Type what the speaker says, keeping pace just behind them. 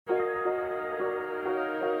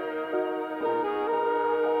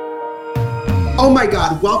Oh my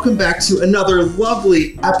God, welcome back to another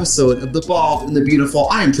lovely episode of The Bald and the Beautiful.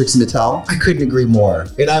 I am Trixie Mattel. I couldn't agree more.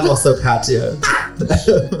 And I'm also Katya.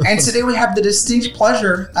 And today we have the distinct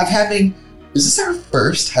pleasure of having, is this our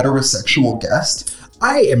first heterosexual guest?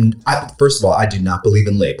 First of all, I do not believe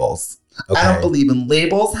in labels. Okay? I don't believe in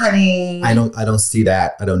labels, honey. I don't see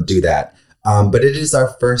that. I don't do that. But it is our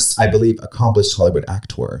first, I believe, accomplished Hollywood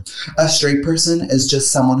actor. A straight person is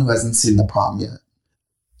just someone who hasn't seen The Prom yet.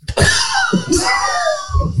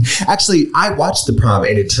 Actually, I watched The Prom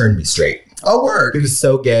and it turned me straight. Oh, word. It was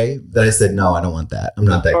so gay that I said, no, I don't want that. I'm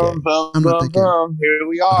not that gay. I'm not that gay. Here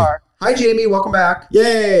we are. Okay. Hi, Jamie. Welcome back.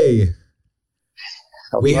 Yay.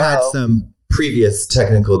 Hello. We had some previous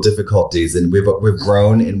technical difficulties and we've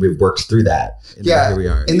grown and we've worked through that. And Yeah. Here we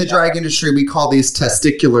are. In the drag industry, we call these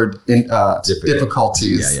testicular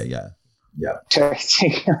difficulties. Yeah. So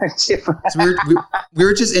we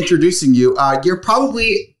were just introducing you. You're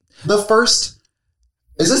probably the first.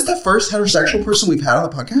 Is this the first heterosexual person we've had on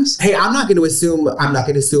the podcast? Hey, I'm not going to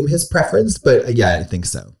assume his preference, but yeah, I think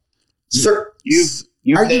so. Sir, You've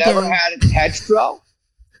Are you never gay? had a hetero?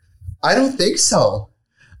 I don't think so.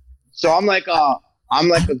 So I'm like a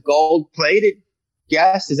gold-plated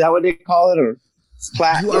guest. Is that what they call it, or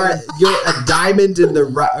platinum? You're a diamond in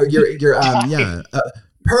the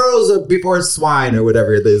pearls before swine or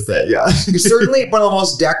whatever they say. Yeah. You're certainly one of the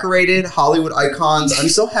most decorated Hollywood icons. I'm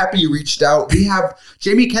so happy you reached out. We have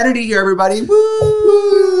Jamie Kennedy here, everybody. Woo!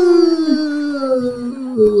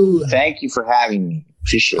 Thank you for having me.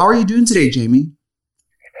 Appreciate How it. are you doing today, Jamie?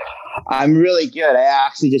 I'm really good. I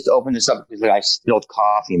actually just opened this up because I spilled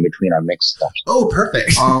coffee in between our mixed stuff. Oh,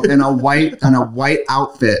 perfect. In a white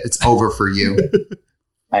outfit, it's over for you.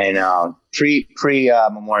 I know. Pre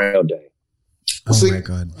Memorial Day. Oh So my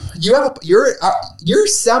God. You're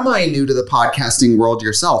semi new to the podcasting world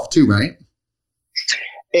yourself too, right?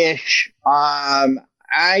 Ish.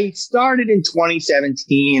 I started in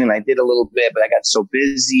 2017 and I did a little bit, but I got so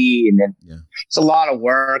busy and then it's a lot of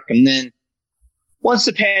work. And then once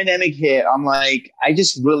the pandemic hit, I'm like, I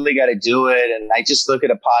just really got to do it. And I just look at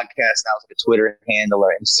a podcast now, it's like a Twitter handle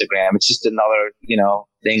or Instagram. It's just another,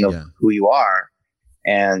 thing of who you are.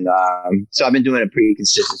 And so I've been doing it pretty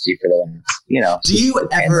consistency for them, Do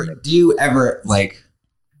you ever like,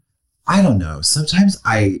 I don't know. Sometimes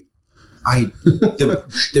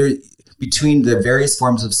between the various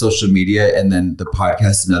forms of social media and then the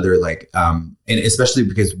podcast and other and especially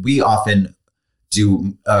because we often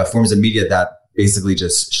do forms of media that basically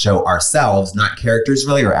just show ourselves, not characters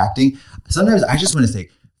really or acting. Sometimes I just want to say,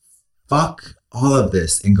 fuck all of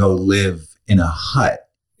this and go live in a hut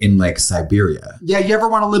in Siberia. Yeah, you ever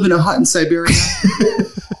want to live in a hut in Siberia?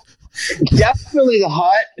 Definitely the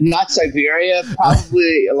hut, not Siberia,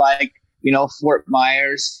 probably Fort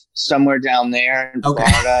Myers, somewhere down there in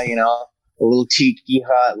Florida, a little tiki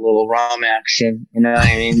hut, a little rum action, you know what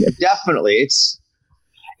I mean? Definitely.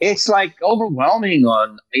 It's like overwhelming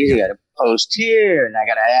you got to post here and I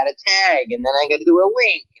got to add a tag and then I got to do a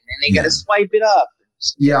link and then they got to swipe it up.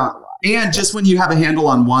 Yeah. And just when you have a handle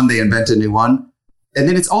on one, they invent a new one. And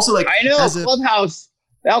then it's also like, I know Clubhouse.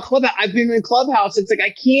 I've been in Clubhouse. It's like,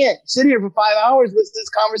 I can't sit here for 5 hours with this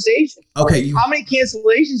conversation. Okay. How many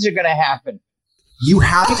cancellations are going to happen? You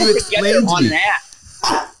have to explain to me.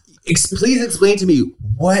 Please explain to me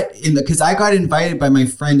because I got invited by my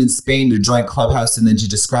friend in Spain to join Clubhouse and then she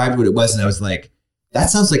described what it was and I was like, that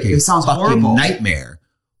sounds like It sounds fucking horrible. Nightmare.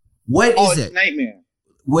 What is it's it? a nightmare.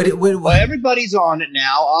 What? Well, everybody's on it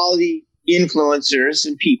now. All the influencers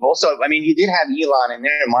and people. So, I mean, you did have Elon in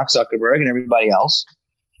there and Mark Zuckerberg and everybody else.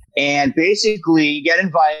 And basically you get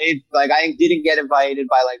invited. Like I didn't get invited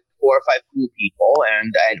by 4 or 5 cool people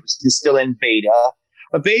and I was still in beta.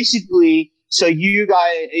 But basically, so you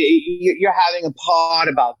guys, you're having a pod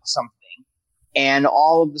about something and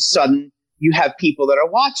all of a sudden you have people that are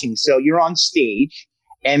watching. So you're on stage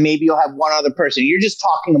and maybe you'll have one other person. You're just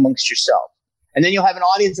talking amongst yourself. And then you'll have an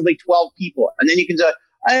audience of 12 people. And then you can say,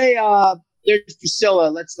 hey, there's Priscilla.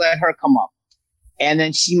 Let's let her come up. And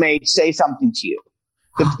then she may say something to you.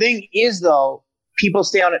 The thing is, though, people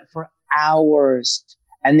stay on it for hours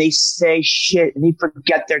and they say shit and they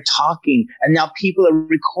forget they're talking. And now people are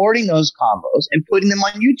recording those combos and putting them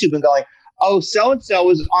on YouTube and going, oh, so-and-so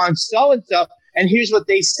was on so-and-so. And here's what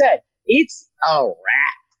they said. It's a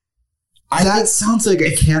wrap. That sounds like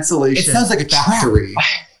a cancellation. It sounds like a factory.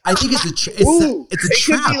 I think it's a trap. It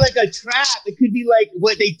could be like a trap. It could be like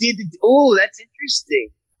what they did. Oh, that's interesting.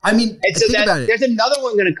 I mean, and so think about it. There's another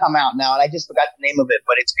one going to come out now, and I just forgot the name of it,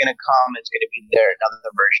 but it's going to come. It's going to be there, another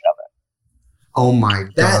version of it. Oh my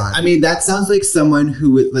God! That sounds like someone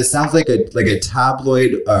who. It sounds like a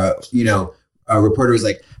tabloid, reporter was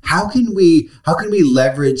like, how can we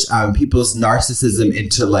leverage people's narcissism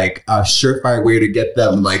into like a surefire way to get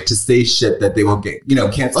them like to say shit that they will get,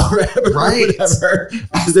 canceled forever, Right. or whatever,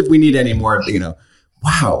 as if we need any more,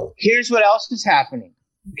 Wow. Here's what else is happening.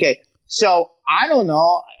 Okay. So I don't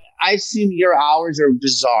know. I assume your hours are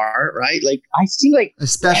bizarre, right? Like I see like,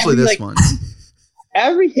 especially this one.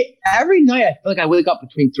 every night I feel like I wake up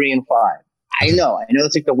between 3 and 5. I know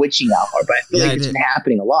it's like the witching hour, but I feel like it's been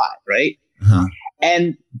happening a lot, right? Uh-huh.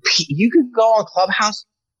 And you could go on Clubhouse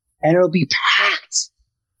and it'll be packed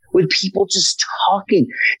with people just talking.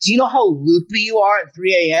 Do you know how loopy you are at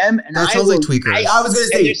 3 a.m.? And that sounds like tweakers. I was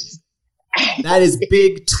going to say, that is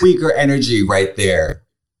big tweaker energy right there.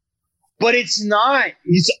 But it's not.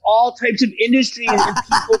 It's all types of industries and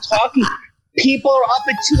people talking. People are up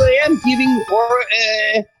at 2 a.m. giving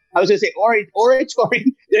oratory.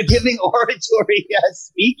 They're giving oratory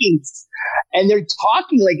speakings. And they're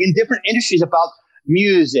talking like in different industries about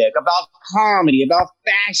music, about comedy, about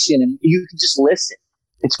fashion. And you can just listen.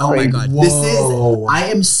 It's crazy. Oh my God. Whoa. I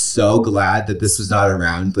am so glad that this was not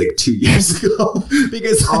around like 2 years ago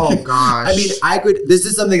because oh gosh. I mean, this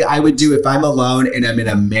is something I would do if I'm alone and I'm in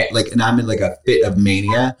a fit of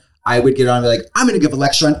mania. I would get on and be like, I'm going to give a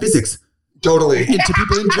lecture on physics. Totally. And to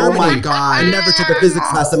people in Germany. Oh my God. I never took a physics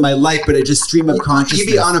class in my life, but I just stream of consciousness.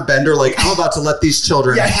 You'd be on a bender like, I'm about to let these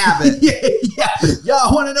children have it. Yeah.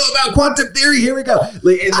 Y'all want to know about quantum theory? Here we go.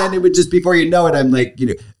 Like, and then it would just, before you know it, I'm like,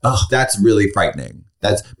 oh, that's really frightening.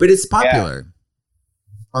 But it's popular.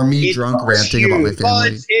 Or me drunk ranting about my family. Well,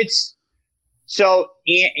 it's so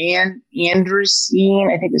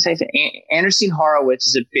Andreessen, I think this is Andreessen Horowitz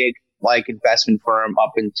is a big like investment firm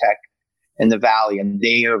up in tech in the Valley, and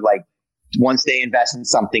they are like, once they invest in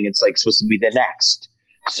something, it's like supposed to be the next.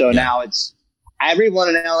 So now it's everyone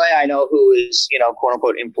in LA I know who is, quote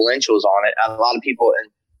unquote influential is on it. A lot of people in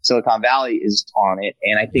Silicon Valley is on it.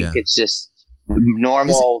 And I think it's just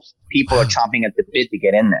normal people are chomping at the bit to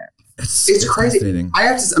get in there. It's crazy. You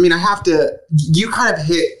kind of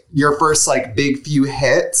hit your first like big few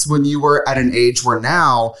hits when you were at an age where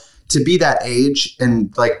now to be that age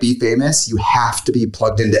and like be famous, you have to be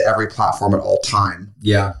plugged into every platform at all time.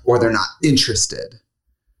 Yeah. Or they're not interested,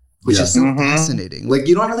 which is so fascinating. Like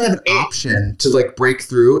you don't really have an option to like break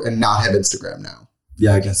through and not have Instagram now.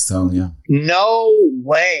 Yeah, I guess so. Yeah. No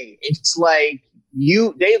way. It's like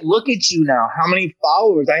they look at you now. How many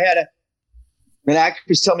followers? I had an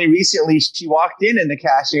actress tell me recently, she walked in and the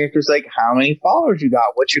casting actor's like, how many followers you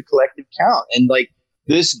got? What's your collective count? And like,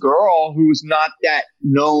 this girl who's not that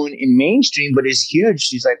known in mainstream, but is huge.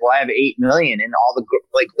 She's like, well, I have 8 million. And all the,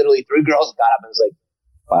 like literally 3 girls got up and was like,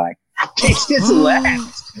 bye. They just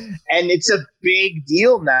left. And it's a big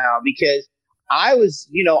deal now because I was,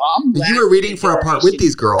 I'm you were reading for a part with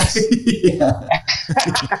these girls.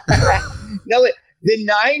 No, the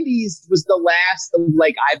 90s was the last of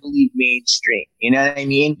like, I believe mainstream, you know what I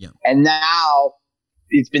mean? Yeah. And now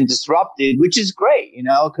it's been disrupted, which is great,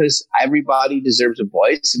 because everybody deserves a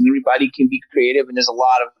voice and everybody can be creative. And there's a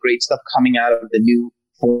lot of great stuff coming out of the new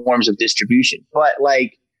forms of distribution. But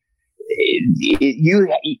like, we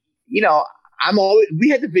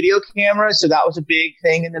had the video camera. So that was a big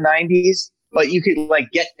thing in the 90s, but you could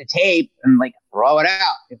like get the tape and like throw it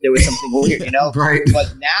out if there was something weird, Right.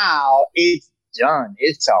 But now it's done.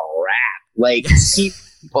 It's a wrap. Like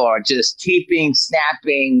people are just taping,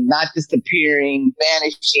 snapping, not disappearing,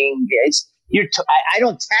 vanishing. I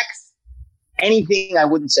don't text anything I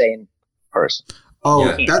wouldn't say in person.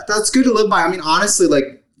 Oh, that's good to live by. I mean, honestly,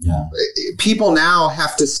 like people now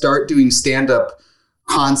have to start doing stand-up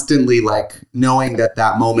constantly, like knowing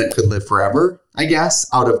that moment could live forever, I guess,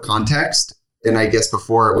 out of context. And I guess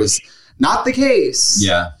before it was not the case.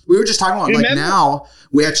 Yeah. We were just talking about like now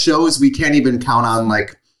we had shows we can't even count on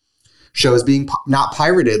like shows being not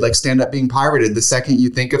pirated, like stand-up being pirated. The second you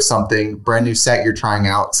think of something, brand new set you're trying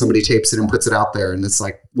out, somebody tapes it and puts it out there. And it's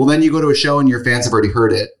like, well, then you go to a show and your fans have already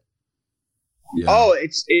heard it. Yeah. Oh,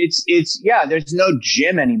 there's no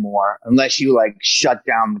gym anymore unless you like shut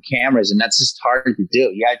down the cameras. And that's just hard to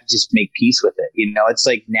do. You have to just make peace with it. It's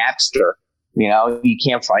like Napster, you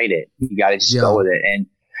can't fight it. You got to just go with it.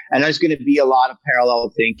 And there's going to be a lot of parallel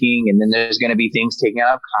thinking, and then there's going to be things taken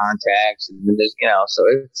out of context. And then there's, so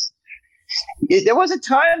there was a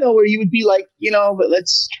time though where you would be like, but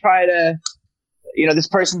let's try to, this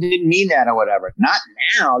person didn't mean that or whatever. Not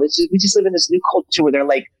now. We just live in this new culture where they're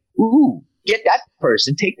like, ooh, get that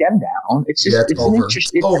person, take them down. It's just, it's over.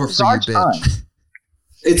 It's over for you, bitch.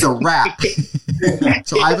 It's a wrap.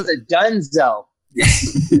 So it's a dunzo.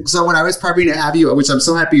 So when I was prepping to have you, which I'm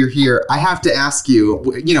so happy you're here, I have to ask you,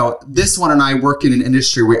 this one and I work in an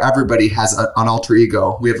industry where everybody has an alter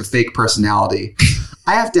ego. We have a fake personality.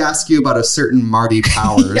 I have to ask you about a certain Marty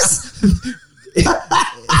Powers. Is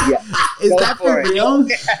that for real?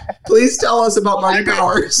 Please tell us about Marty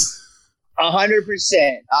Powers.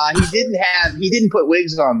 100%. He didn't put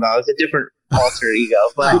wigs on though. It's a different alter ego,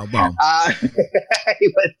 but I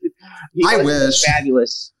wish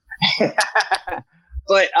fabulous.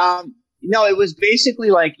 But it was basically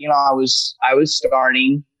like, I was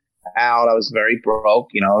starting out. I was very broke,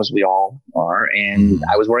 as we all are, and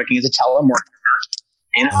I was working as a telemarketer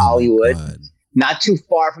in Hollywood, not too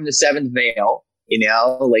far from the Seventh Veil,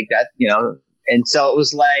 like that, and so it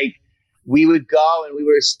was like we would go and we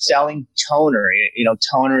were selling toner.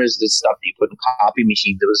 Toner is the stuff that you put in copy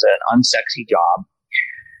machines. It was an unsexy job,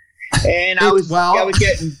 and I would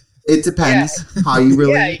get. It depends how you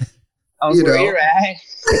really. Where you're at.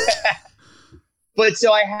 But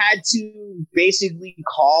so I had to basically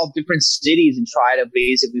call different cities and try to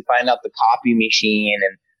basically find out the copy machine,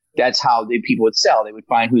 and that's how people would sell. They would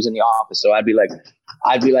find who's in the office. So I'd be like,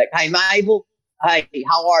 "Hi, Mabel. Hi,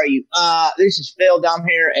 how are you? This is Phil down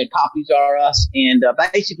here at Copies R Us, and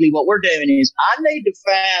basically what we're doing is I need to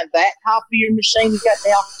find that copier machine you got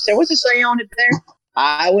in the office. So what's it say on it there?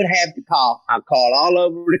 I would have to call. I've called all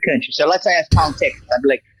over the country. So let's ask context. I'd be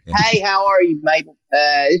like, hey, how are you, Mabel?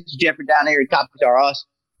 This is Jeffrey down here at Copies R Us.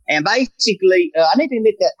 And basically, I need to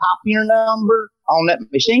get that copier number on that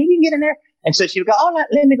machine. You can get in there. And so she would go,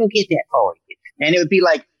 let me go get that for you. And it would be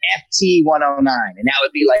like FT109. And that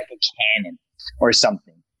would be like a Canon or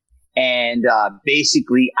something. And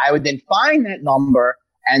basically, I would then find that number.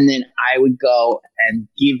 And then I would go and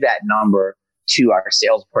give that number to our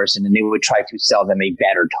salesperson. And they would try to sell them a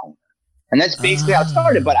better toner. And that's basically how it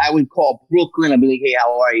started. But I would call Brooklyn. I'd be like, hey,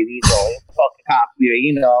 how are you? These are fucking copier,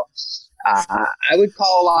 I would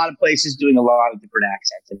call a lot of places doing a lot of different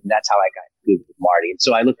accents. And that's how I got good with Marty. And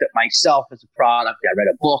so I looked at myself as a product. I read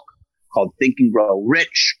a book called Think and Grow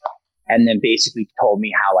Rich. And then basically told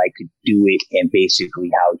me how I could do it and basically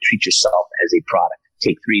how to treat yourself as a product.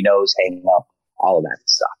 Take 3 no's, hang up, all of that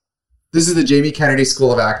stuff. This is the Jamie Kennedy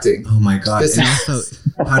School of Acting. Oh, my God. And also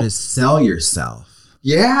how to sell yourself.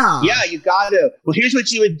 Yeah. Yeah, you got to. Well, here's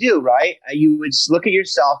what you would do, right? You would look at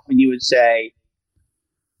yourself and you would say,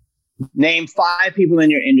 name 5 people in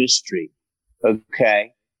your industry,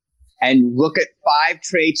 okay? And look at 5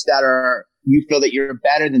 traits that you feel that you're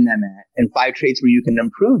better than them at, and 5 traits where you can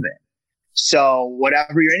improve it. So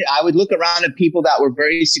whatever you're in, I would look around at people that were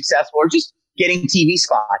very successful or just getting TV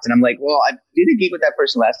spots. And I'm like, well, I did a gig with that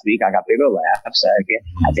person last week. I got bigger laughs.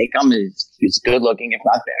 I think I'm as good looking, if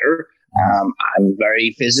not better. I'm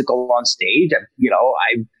very physical on stage. I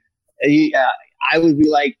would be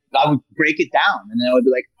like, I would break it down, and then I would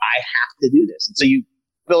be like, I have to do this. And so you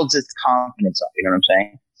build this confidence up. You know what I'm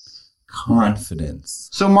saying? Confidence.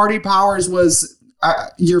 So Marty Powers was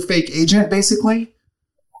your fake agent, basically?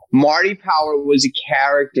 Marty Power was a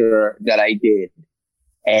character that I did.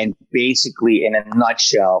 And basically, in a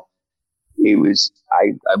nutshell, it was,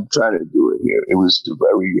 I'm trying to do it here. It was it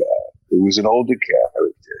was an older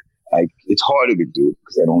character. It's harder to do it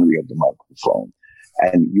because I don't really have the microphone.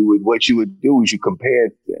 And what you would do is you compare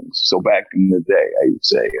things. So back in the day, I would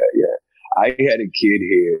say, I had a kid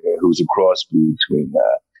here who's a cross between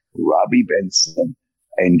Robbie Benson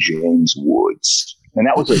and James Woods. And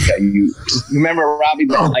that was you remember Robbie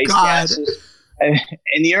Benson, Ice Gases? And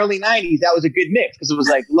in the early 90s, that was a good mix because it was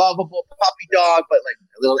like lovable puppy dog, but like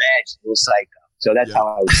a little edge, a little psycho. So that's how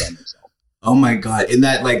I was telling myself. Oh my God. And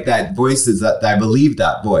that voice is that I believe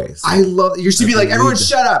that voice. I love it. You should be like, everyone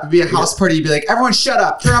shut up. It'd be a house party. You'd be like, everyone shut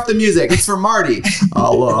up. Turn off the music. It's for Marty.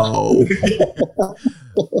 Hello.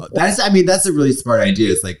 That's a really smart idea.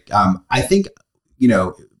 It's like, I think,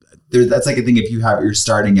 that's like a thing if you're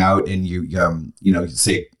starting out and you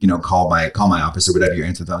say, call my office or whatever, you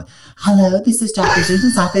answer the phone. Hello, this is Dr.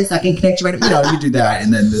 Susan's office. I can connect you right now. You do that.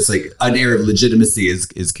 And then this like an air of legitimacy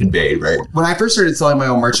is conveyed, right? When I first started selling my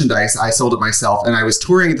own merchandise, I sold it myself and I was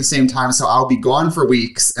touring at the same time. So I'll be gone for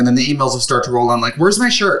weeks and then the emails will start to roll on like, where's my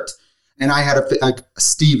shirt? And I had a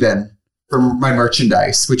Steven from my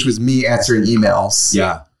merchandise, which was me answering emails.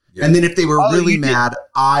 Yeah. Yeah. And then if they were really mad,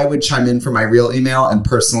 I would chime in for my real email and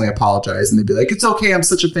personally apologize. And they'd be like, it's okay. I'm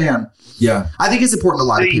such a fan. Yeah. I think it's important to a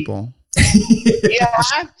lot of people. You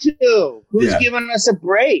have to. Who's giving us a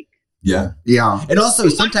break? Yeah. Yeah. And also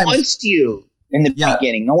sometimes. No one wants you in the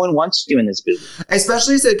beginning. No one wants you in this business.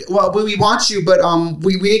 Especially said, well, we want you, but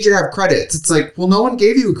we need you to have credits. It's like, well, no one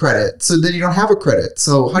gave you a credit. So then you don't have a credit.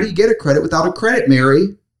 So how do you get a credit without a credit,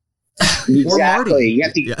 Mary? Exactly. You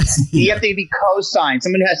have to you have to be co-signed.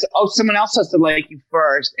 Someone else has to like you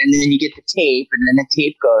first, and then you get the tape, and then the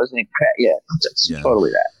tape goes, and it's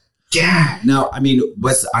totally that. Yeah. No, I mean,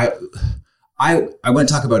 I want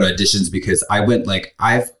to talk about auditions because I've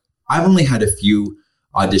only had a few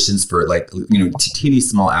auditions for teeny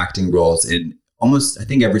small acting roles, and almost I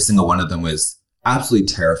think every single one of them was absolutely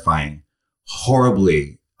terrifying,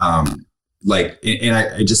 horribly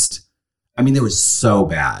they were so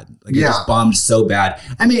bad. It just bombed so bad.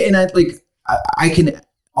 I mean, and I can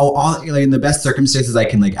in the best circumstances I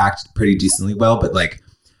can act pretty decently well, but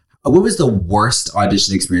what was the worst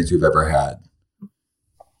audition experience you've ever had?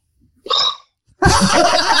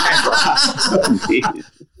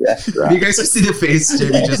 That's right. You guys can see the face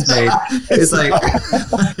Jamie just made. It's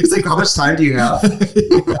like, how much time do you have?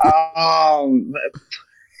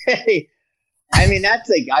 Hey, I mean, that's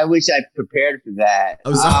I wish I prepared for that.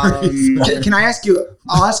 I'm sorry. Can I ask you?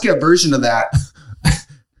 I'll ask you a version of that.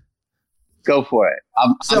 Go for it.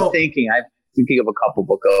 I'm thinking of a couple,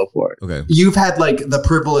 but go for it. Okay. You've had the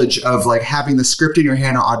privilege of having the script in your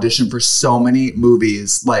hand to audition for so many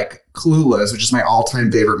movies, like Clueless, which is my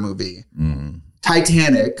all-time favorite movie. Mm.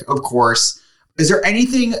 Titanic, of course. Is there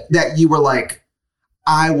anything that you were like,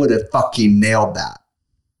 I would have fucking nailed that?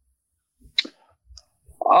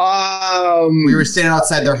 We were standing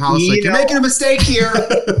outside their house you're making a mistake here.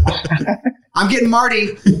 I'm getting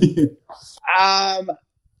Marty. I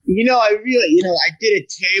did a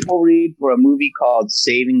table read for a movie called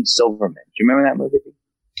Saving Silverman. Do you remember that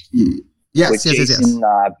movie? Yes, with Jason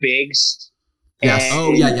Biggs. Yes.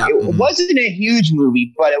 And it wasn't a huge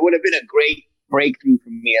movie, but it would have been a great breakthrough for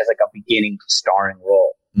me as a beginning starring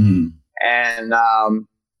role. Mm. And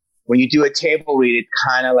when you do a table read, it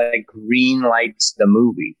kind of green lights the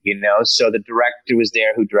movie, So the director was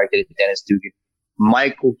there who directed it, Dennis Dugan.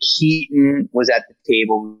 Michael Keaton was at the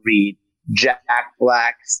table read. Jack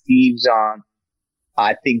Black, Steve Zahn.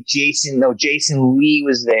 I think Jason Lee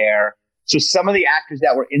was there. So some of the actors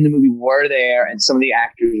that were in the movie were there, and some of the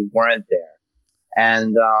actors weren't there.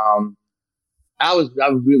 And I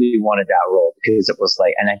really wanted that role because it was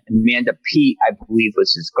and Amanda Peet, I believe,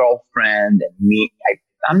 was his girlfriend, and me.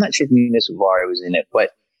 I'm not sure if Mina Suvari was in it,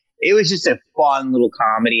 but it was just a fun little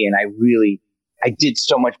comedy, and I did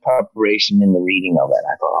so much preparation in the reading of it.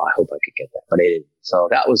 I thought, I hope I could get that, but I didn't. So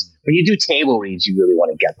that was, when you do table reads, you really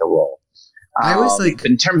want to get the role. I was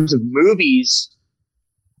in terms of movies,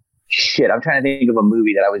 I'm trying to think of a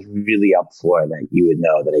movie that I was really up for that you would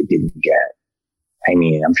know that I didn't get. I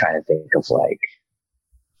mean, I'm trying to think of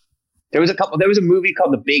there was a movie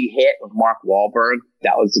called The Big Hit with Mark Wahlberg.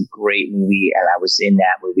 That was a great movie, and I was in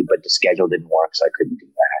that movie, but the schedule didn't work, so I couldn't do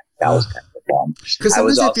that. That was kind of a bum. Because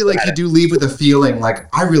sometimes I feel like you do leave with a feeling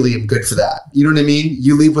I really am good for that. You know what I mean?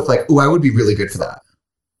 You leave with I would be really good for that.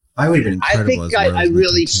 I would have been incredible. I think I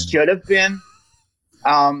really should have been.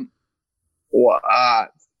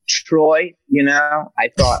 Troy, I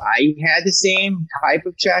thought I had the same type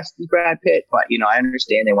of chest as Brad Pitt, but I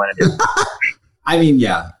understand they want to do. I mean,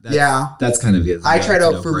 that's kind of it. I tried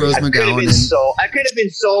out for Rose McGowan. I could have been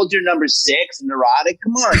soldier number 6, neurotic.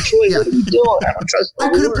 Come on, Troy, what are you doing? I don't trust. I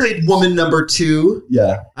could have played woman number 2.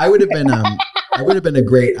 Yeah, I would have been. I would have been a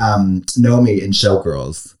great Nomi in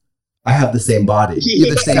Showgirls. I have the same body. You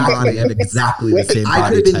have the same body. I have exactly the same body. I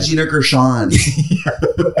could have been Gina Gershon. Do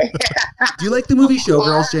you like the movie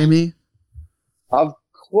Showgirls, Jamie? Of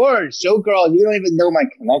course, Showgirls. You don't even know my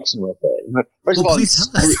connection with it. First of all, please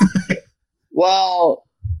tell us. Well,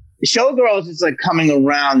 Showgirls is coming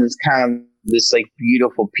around as kind of this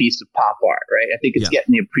beautiful piece of pop art, right? I think it's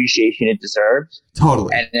getting the appreciation it deserves.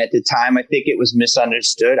 Totally. And at the time, I think it was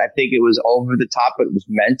misunderstood. I think it was over the top, but it was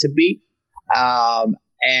meant to be.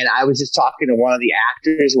 And I was just talking to one of the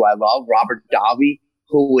actors who I love, Robert Davi,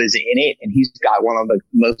 who was in it, and he's got one of the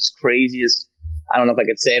most craziest, I don't know if I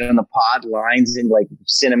could say it on the pod, lines in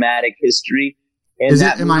cinematic history. And is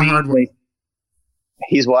it Am I Hard?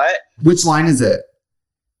 He's what? Which line is it?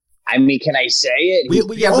 I mean, can I say it? We'll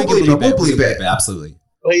believe it. Absolutely.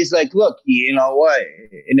 Well, he's like, look, you know what?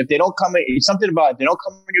 And if they don't come in, it's something about if they don't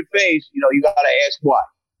come in your face, you got to ask why.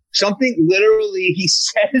 Something literally, he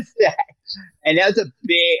says that. And that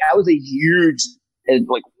was a huge,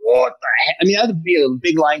 what the heck? I mean, that would be a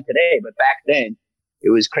big line today, but back then it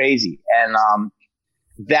was crazy. And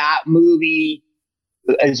that movie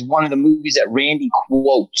is one of the movies that Randy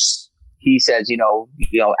quotes. He says,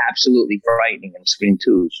 absolutely frightening in Scream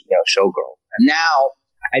 2's, Showgirl. And now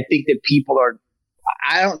I think that people are,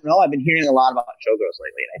 I don't know. I've been hearing a lot about Showgirls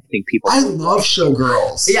lately, and I think people. I love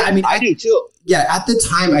Showgirls. Yeah, I mean, I do too. Yeah, at the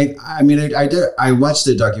time, I watched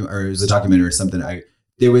a documentary, or it was a documentary or something.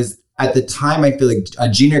 at the time, I feel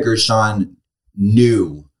like Gina Gershon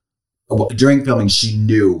knew during filming, she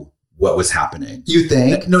knew what was happening. You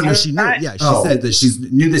think? No, she knew. Yeah, she said that she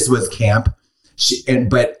knew this was camp.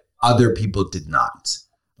 But other people did not,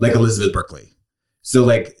 like Elizabeth Berkley. So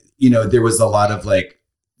like, you know, there was a lot of like,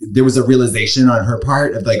 there was a realization on her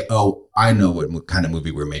part of like, oh, I know what kind of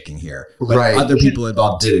movie we're making here. But other people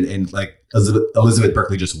involved didn't. And like Elizabeth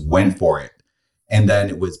Berkley just went for it. And then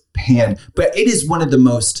it was panned. But it is one of the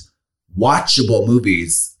most watchable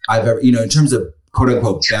movies I've ever, you know, in terms of quote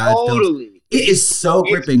unquote bad films. It is so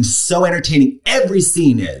gripping, so entertaining. Every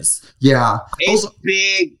scene is. Yeah. It's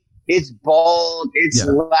big. It's bold. It's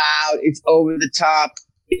loud. It's over the top.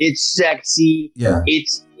 It's sexy. Yeah.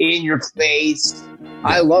 It's in your face.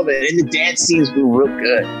 I love it. And the dance scenes were real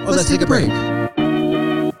good. Oh, let's take a break.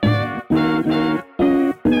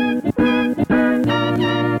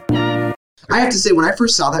 I have to say, when I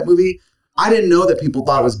first saw that movie, I didn't know that people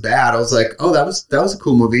thought it was bad. I was like, oh, that was a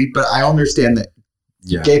cool movie. But I understand that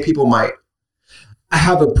gay people might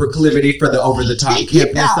have a proclivity for the over-the-top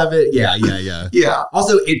campness of it. Yeah.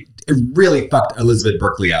 Also, it really fucked Elizabeth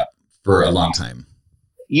Berkley up for a long time.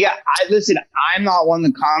 Yeah, listen, I'm not one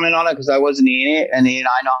to comment on it because I wasn't in it, and I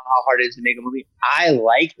know how hard it is to make a movie. I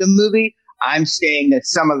like the movie. I'm saying that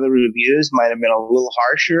some of the reviews might have been a little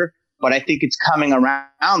harsher, but I think it's coming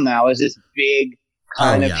around now as this big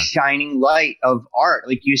kind of shining light of art.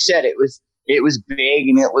 Like you said, it was big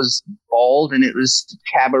and it was bold and it was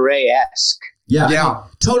cabaret-esque. Yeah. I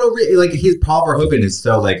mean, Paul Verhoeven is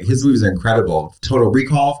so like, his movies are incredible. Total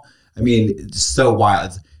Recall. I mean, it's so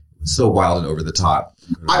wild. So wild and over the top.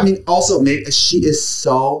 I mean, also, she is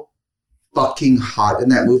so fucking hot in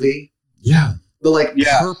that movie. Yeah. The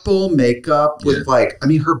purple makeup with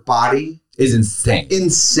her body is insane.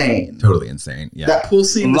 Insane. Totally insane. Yeah. That pool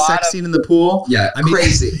scene, the sex scene in the pool. Yeah. I mean,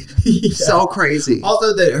 crazy. So crazy.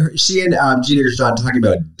 Also, she and Gina Gershon talking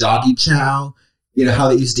about doggy chow. You know, how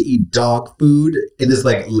they used to eat dog food in this,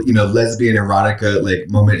 like, you know, lesbian erotica, like,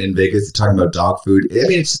 moment in Vegas talking about dog food. I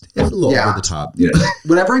mean, it's a little over the top. You know?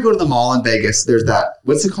 Whenever I go to the mall in Vegas, there's that,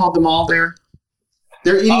 what's it called, the mall there?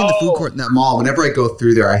 They're eating in the food court in that mall. Whenever I go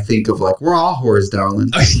through there, I think of, like, we're all whores, darling.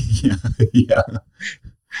 Yeah.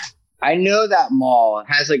 I know that mall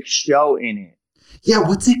has, like, show in it. Yeah,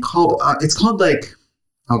 what's it called? It's called, like,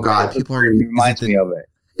 oh, God, people are going to... Reminds me of it.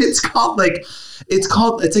 It's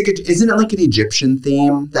isn't it like an Egyptian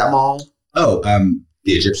theme, that mall? Oh,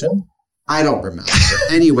 the Egyptian? I don't remember.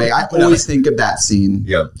 Anyway, I always think of that scene.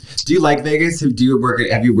 Yeah. Do you like Vegas? Have you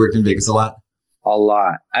worked in Vegas a lot? A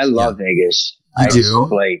lot. I love Vegas. You do?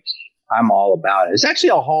 I'm all about it. It's actually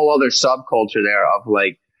a whole other subculture there of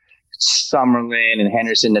like Summerlin and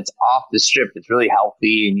Henderson that's off the strip. It's really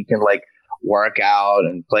healthy and you can like work out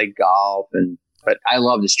and play golf but I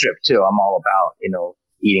love the strip too. I'm all about, you know,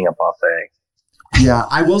 eating a buffet. Yeah,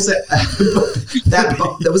 I will say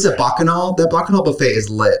that was a Bacchanal. That Bacchanal buffet is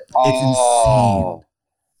lit. It's insane.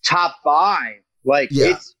 Top 5. Like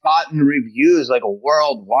it's gotten reviews like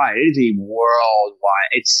worldwide. It is a worldwide.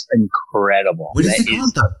 It's incredible. What is it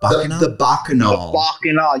called? The Bacchanal? The Bacchanal. The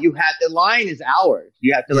Bacchanal. The line is hours.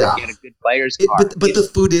 You have to get a good player's card. But the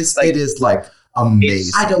food is like, it is like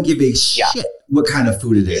amazing. I don't give a shit what kind of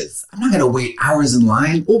food it is. I'm not going to wait hours in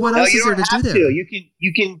line. Well, what else is there to do there?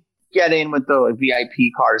 You can get in with the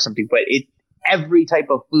VIP card or something, but it's every type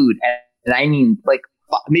of food. And I mean, like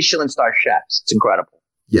Michelin star chefs. It's incredible.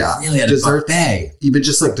 Yeah. Really a dessert day. Even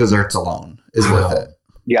just like desserts alone is worth it.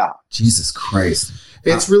 Yeah. Jesus Christ.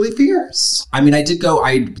 It's really fierce. I mean, I did go,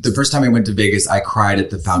 the first time I went to Vegas, I cried at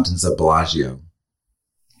the fountains of Bellagio.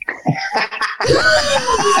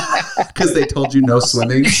 Because they told you no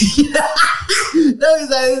swimming. No,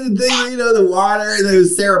 the water, and there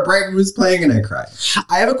was Sarah Brightman was playing, and I cried.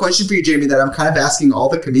 I have a question for you, Jamie, that I'm kind of asking all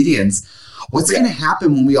the comedians. What's going to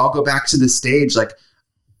happen when we all go back to the stage? Like,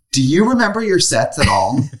 do you remember your sets at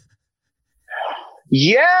all?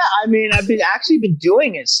 Yeah, I mean, I've been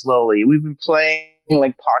doing it slowly. We've been playing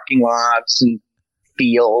like parking lots and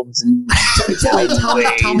fields and tell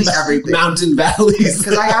me everything. Mountain valleys.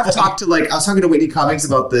 Because I was talking to Whitney Cummings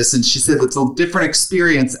about this, and she said it's a different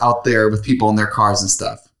experience out there with people in their cars and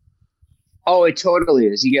stuff. Oh, it totally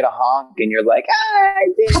is. You get a honk and you're like,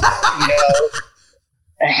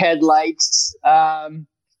 headlights.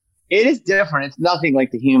 It is different. It's nothing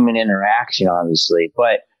like the human interaction, obviously.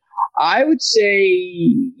 But I would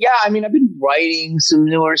say, I've been writing some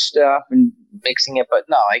newer stuff and mixing it, but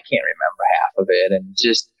no, I can't remember half of it. And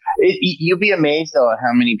just, you'll be amazed though at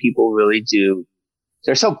how many people really do.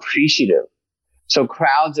 They're so appreciative. So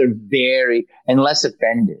crowds are less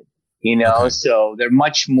offended, you know? Okay. So they're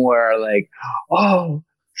much more like, oh,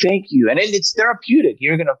 Thank you. And it's therapeutic.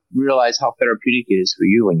 You're going to realize how therapeutic it is for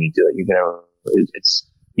you when you do it.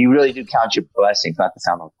 You really do count your blessings, not to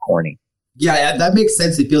sound like corny. Yeah, that makes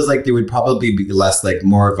sense. It feels like there would probably be less, like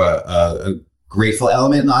more of a grateful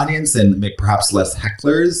element in the audience and perhaps less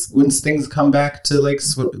hecklers once things come back to like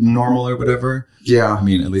normal or whatever. Yeah. I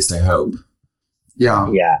mean, at least I hope. Yeah.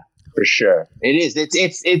 Yeah, for sure. It is.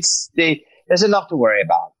 There's enough to worry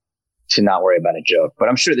about to not worry about a joke, but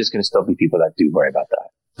I'm sure there's going to still be people that do worry about that.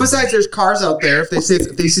 Besides, there's cars out there. If they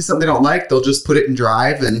see something they don't like, they'll just put it in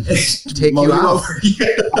drive and take you out.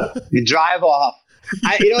 You drive off.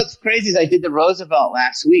 What's crazy is I did the Roosevelt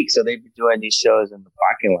last week, so they've been doing these shows in the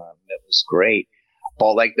parking lot. And it was great.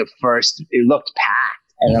 But like it looked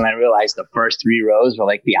packed, and then I realized the first 3 rows were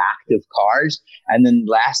like the active cars, and then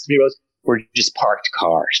the last 3 rows were just parked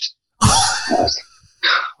cars. I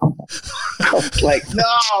was like, no,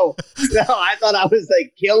 I thought I was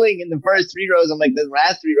like killing in the first 3 rows. I'm like, the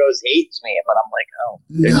last 3 rows hates me, but I'm like, oh,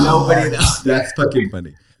 there's nobody. That's fucking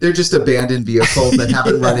funny. They're just abandoned vehicles that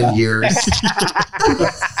haven't run in years.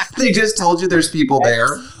 They just told you there's people there.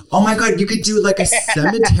 Oh my God, you could do like a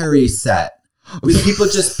cemetery set with people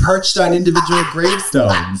just perched on individual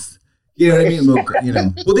gravestones. You know what I mean?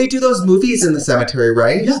 Well, they do those movies in the cemetery,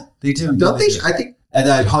 right? Yeah, they do. Don't they? I think.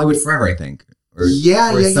 And Hollywood Forever, I think.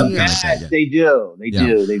 Yeah. They do. They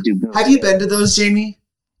do. Have you been to those, Jamie?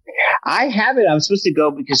 I haven't. I was supposed to go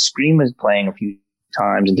because Scream was playing a few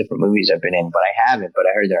times in different movies I've been in, but I haven't. But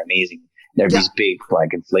I heard they're amazing. They're these big,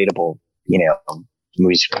 like inflatable,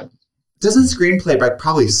 movies. Doesn't Scream play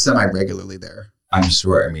probably semi-regularly there? I'm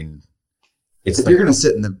sure. I mean, if you're gonna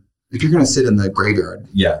sit in the graveyard.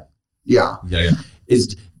 Yeah.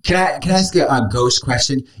 Can I ask you a ghost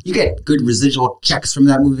question? You get good residual checks from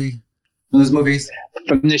that movie? From those movies?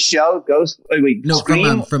 From the show, Ghost? Wait, no,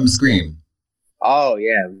 Scream? From Scream. Oh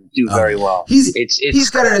yeah, do very well. He's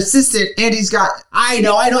got an assistant, and he's got. I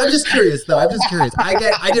know. I'm just curious, though. I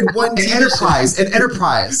did one an Enterprise. You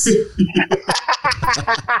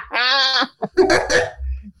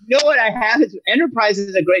know what I have is Enterprise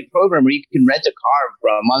is a great program where you can rent a car for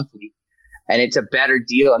a monthly, and it's a better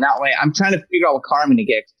deal. And that way, I'm trying to figure out what car I'm going to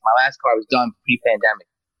get. My last car was done pre-pandemic,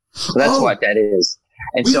 so that's what that is.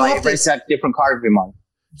 And so I rent a different car every month.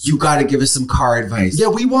 You got to give us some car advice. Yeah,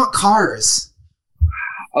 we want cars.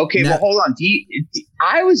 Okay, well, hold on.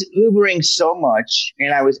 I was Ubering so much,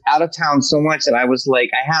 and I was out of town so much that I was like,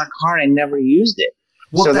 I had a car and I never used it.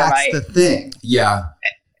 Well, so that's the thing. Yeah.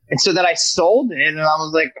 And so then I sold it, and I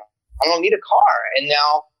was like, I don't need a car. And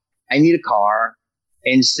now I need a car.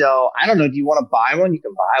 And so, I don't know, do you want to buy one? You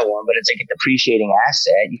can buy one, but it's like a depreciating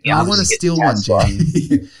asset. I want to steal one,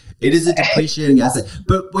 Jamie. It is a depreciating asset.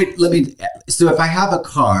 But wait, so if I have a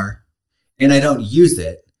car and I don't use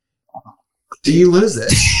it, do you lose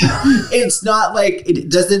it? It's not like,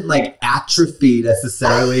 it doesn't like atrophy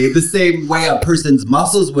necessarily the same way a person's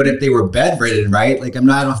muscles would if they were bedridden, right? Like I don't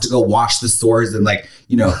have to go wash the sores and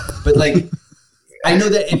but like, I know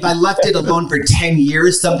that if I left it alone for 10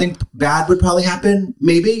 years, something bad would probably happen.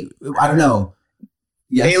 Maybe. I don't know.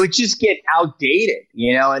 Yes. It would just get outdated,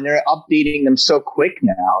 and they're updating them so quick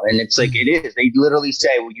now. And it's like, it is. They literally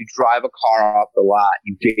say, when you drive a car off the lot,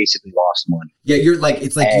 you basically lost money. Yeah, you're like,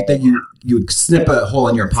 it's like you snip a hole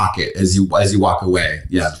in your pocket as you walk away.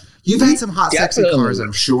 Yeah. You've had some hot, sexy cars,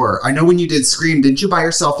 I'm sure. I know when you did Scream, didn't you buy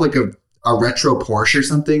yourself like a retro Porsche or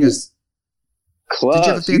something? Close. Did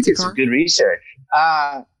you have a fancy car? Some good research.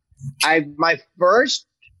 My first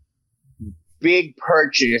big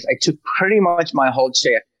purchase, I took pretty much my whole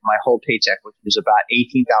paycheck, which was about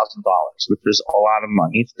 $18,000, which was a lot of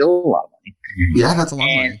money. It's still a lot of money. Yeah, that's a lot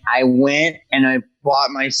of money. And I went and I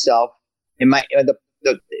bought myself it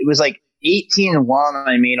was like 18.1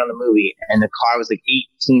 I made on the movie, and the car was like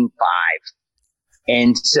 18.5.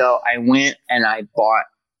 And so I went and I bought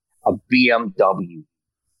a BMW,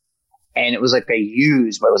 and it was like a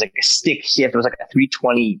used, but it was like a stick shift. It was like a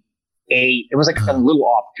 328. It was like a little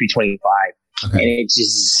off 325. Okay. And it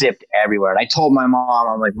just zipped everywhere. And I told my mom,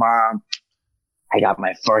 I'm like, Mom, I got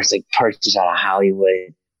my first purchase out of Hollywood.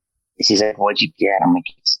 And she's like, what'd you get? I'm like,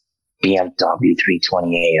 it's BMW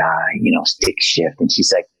 328i, stick shift. And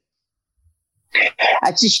she's like,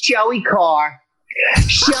 that's a showy car.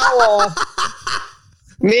 Show off.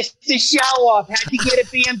 Mr. Show Off, how'd you get a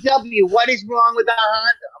BMW? What is wrong with a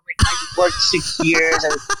Honda? I'm like, I just worked 6 years.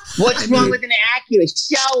 And what's wrong with an Acura?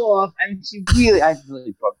 Show Off. And she really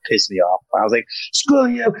pissed me off. I was like, screw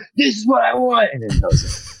you. This is what I want. And then goes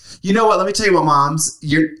in. You know what? Let me tell you what, moms.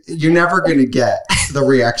 You're never going to get the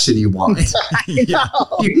reaction you want. I know.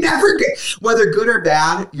 You never get, whether good or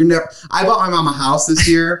bad. I bought my mom a house this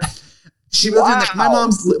year. She lives in my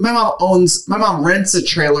mom rents a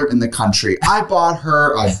trailer in the country. I bought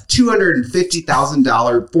her a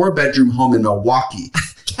 $250,000 4-bedroom home in Milwaukee.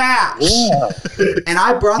 Cash. Yeah. And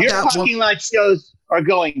I brought Your that parking lot shows are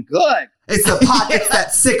going good. It's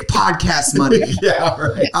that sick podcast money. Yeah,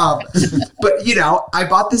 right. But you know, I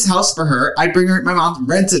bought this house for her. I bring her. My mom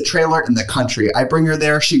rents a trailer in the country. I bring her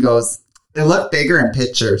there. She goes, "They look bigger in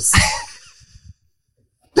pictures."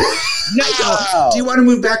 No. Do you want to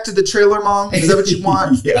move back to the trailer, Mom? Is that what you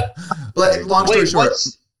want? Yeah. But long story short,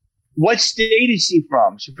 what state is she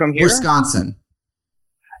from? She's from here? Wisconsin.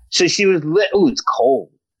 So she was lit. Oh, it's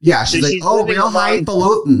cold. Yeah, she's So like, she's oh, living real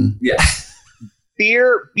highfalutin. Yeah.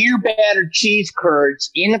 Beer battered cheese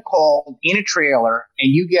curds in the cold in a trailer,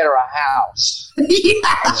 and you get her a house.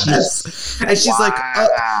 Yes. And she's Wow. like,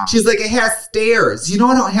 it has stairs. You know,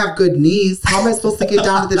 I don't have good knees. How am I supposed to get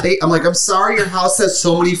down to the date? I'm like, I'm sorry, your house has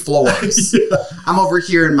so many floors. I'm over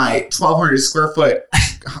here in my 1,200 square foot,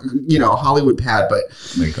 Hollywood pad. But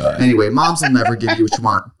Oh my God. anyway, moms will never give you what you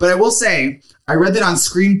want. But I will say, I read that on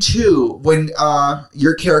Scream 2, when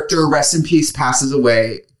your character, rest in peace, passes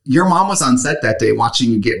away, your mom was on set that day watching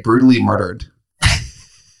you get brutally murdered.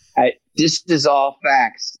 This is all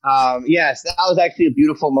facts. Yes, that was actually a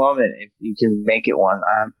beautiful moment, if you can make it one.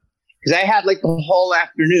 Because I had like the whole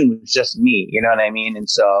afternoon was just me, you know what I mean? And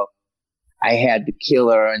so I had the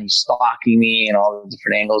killer, and he's stalking me and all the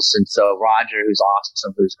different angles. And so Roger, who's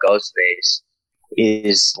awesome, who's Ghostface,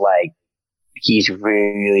 is like, he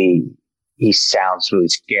sounds really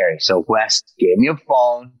scary. So Wes gave me a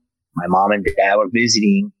phone. My mom and dad were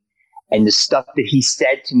visiting, and the stuff that he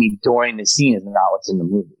said to me during the scene is not what's in the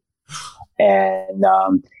movie. And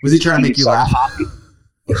Was he trying to make you laugh?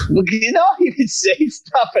 Well, he would say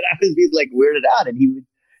stuff, and I would be like weirded out. And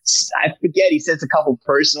I forget, he says a couple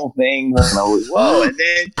personal things, and I was, whoa. And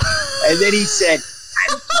then he said,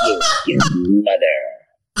 "I'm here,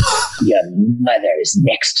 your mother is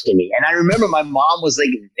next to me." And I remember my mom was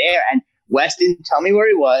like there, and Wes didn't tell me where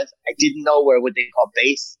he was. I didn't know where what they call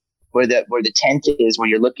base, where the tent is, where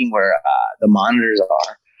you're looking where the monitors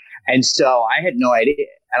are. And so I had no idea.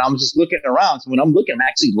 And I'm just looking around. So when I'm looking, I'm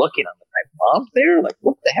actually looking. I'm like, my mom's there? Like,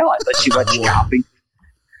 what the hell? I thought she went shopping.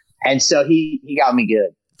 And so he got me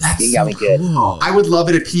good. He got me good. Cool. I would love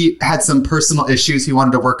it if he had some personal issues he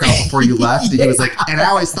wanted to work out before you left. And he was like, and I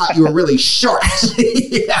always thought you were really short.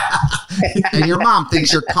 Yeah. And your mom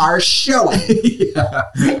thinks your car's showy. Yeah.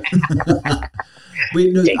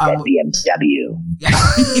 Take that BMW.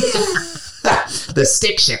 The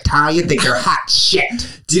stick shift, huh? You think you're hot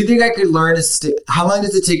shit. Do you think I could learn a stick? How long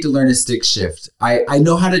does it take to learn a stick shift? I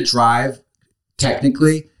know how to drive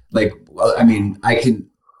technically. Like, I mean, I could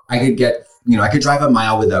get, I could drive a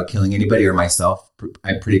mile without killing anybody or myself.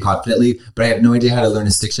 I'm pretty confidently, but I have no idea how to learn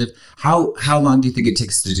a stick shift. How long do you think it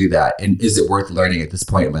takes to do that? And is it worth learning at this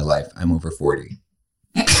point in my life? I'm over 40.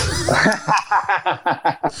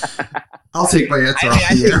 I'll take my answer off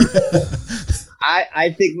the air.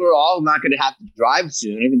 I think we're all not going to have to drive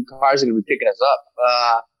soon. I think cars are going to be picking us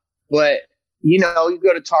up. But, you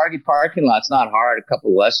go to Target parking lot. It's not hard. A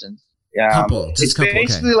couple of lessons. It's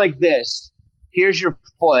basically like this. Here's your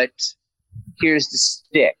foot. Here's the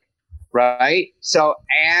stick, right? So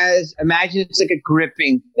imagine it's like a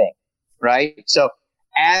gripping thing, right? So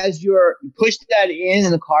as you push that in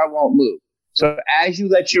and the car won't move. So as you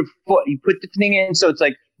let your foot, you put the thing in, so it's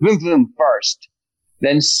like boom, boom first.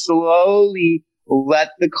 Then slowly let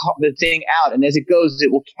the thing out. And as it goes,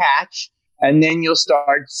 it will catch. And then you'll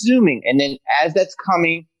start zooming. And then as that's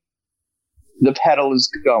coming, the pedal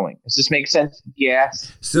is going. Does this make sense?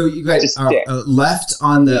 Gas. So you guys are left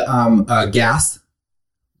on the gas,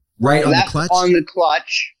 right on the clutch? Left on the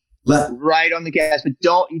clutch. Left. Right on the gas. But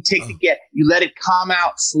you take the gas. You let it come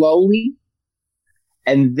out slowly.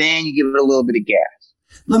 And then you give it a little bit of gas.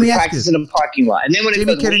 Let me ask practice in a parking lot. And then when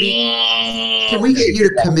Jamie it goes, Kennedy, can we get you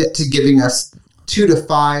to commit to giving us 2 to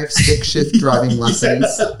 5 stick shift driving lessons?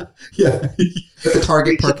 Yeah. At the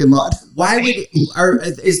Target parking lot. Why do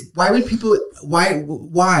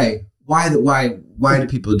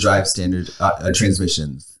people drive standard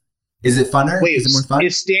transmissions? Is it funner? Wait, is it more fun?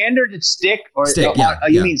 Is standard it's stick or stick?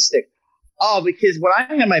 You mean stick? Oh, because when I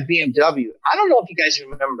had my BMW, I don't know if you guys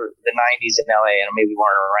remember the 90s in LA, and maybe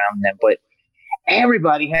weren't around then, but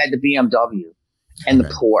everybody had the BMW and the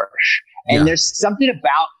Porsche. And there's something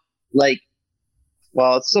about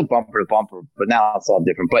it's still bumper to bumper, but now it's all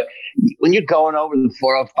different. But when you're going over the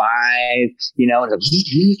 405, you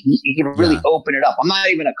can really open it up. I'm not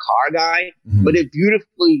even a car guy, but a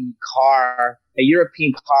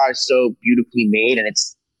European car is so beautifully made, and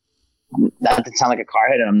it's not to sound like a car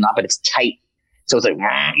head, and I'm not, but it's tight. So it's like,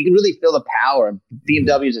 you can really feel the power.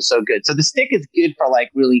 BMWs are so good. So the stick is good for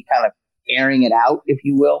like really kind of airing it out, if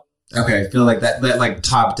you will. Okay, I feel like that like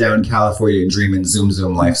top down California dream and zoom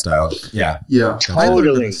lifestyle. Yeah. Yeah. Totally. I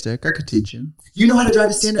learned the stick. I could teach you. You know how to drive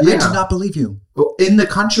a stand-up? Yeah. I do not believe you. Well, in the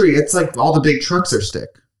country, it's like all the big trucks are stick.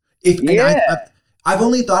 I've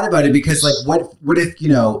only thought about it because like what if, you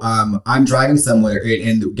know, I'm driving somewhere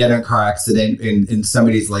and get in a car accident and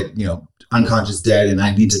somebody's like, you know, unconscious dead and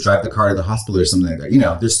I need to drive the car to the hospital or something like that. You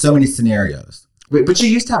know, there's so many scenarios. Wait, but you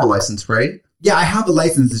used to have a license, right? Yeah, I have a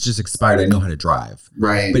license. It's just expired. I know how to drive.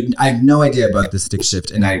 Right. But I have no idea about the stick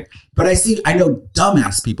shift. And I know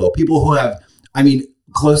dumbass people who have, I mean,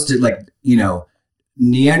 close to like, you know,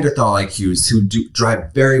 Neanderthal IQs who do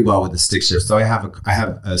drive very well with the stick shift. So I have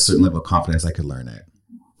a certain level of confidence I could learn it.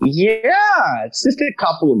 Yeah, it's just a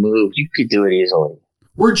couple of moves. You could do it easily.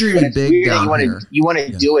 We're dreaming big down here. You want to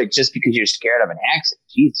do it just because you're scared of an accident.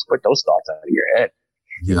 Jeez, put those thoughts out of your head.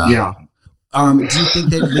 Yeah. Do you think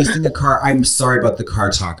that leasing a car? I'm sorry about the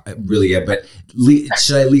car talk, really, but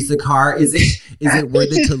should I lease a car? Is it worth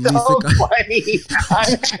it to lease a car? Funny.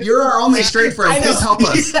 You're our only straight friend. Please help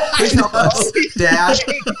us. Please help us, Dad.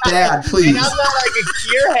 Please. And I'm not like a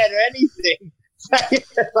gearhead or anything.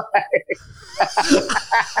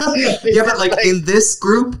 Yeah, but like in this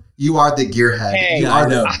group, you are the gearhead. Hey,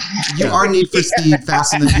 you are Need for Speed,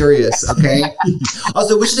 Fast and the Furious. Okay.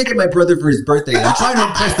 Also, we should get my brother for his birthday. I'm trying to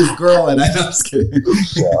impress this girl, and I'm just kidding.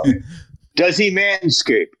 Does he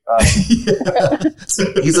manscape?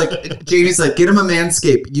 He's like, Jamie's like, get him a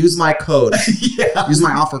manscape. Use my code. Use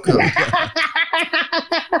my offer code.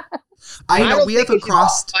 I know we have a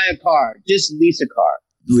cross. Buy a car. Just lease a car.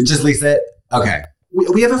 Just lease it. Okay.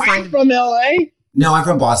 We have a friend from LA. No, I'm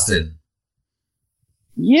from Boston.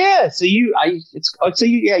 Yeah, so you're like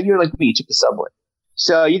me. You took the subway,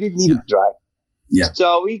 so you didn't need to drive. Yeah.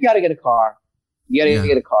 So we got to get a car. You got to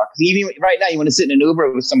get a car because even right now, you want to sit in an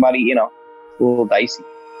Uber with somebody, you know, a little dicey.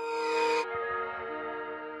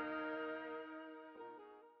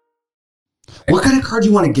 What kind of car do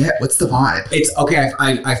you want to get? What's the vibe? It's okay.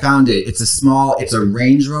 I found it. It's a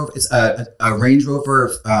Range Rover. It's a Range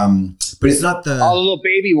Rover. But it's not the all the little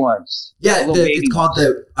baby ones. Yeah, it's called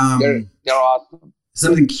the They're awesome.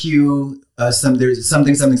 Something Q. There's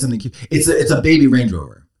something Q. It's a baby Range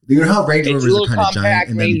Rover. You know how Range Rovers are kind of giant.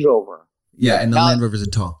 And Range Rover. Yeah, and the Land Rovers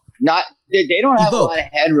are tall. They don't have a lot of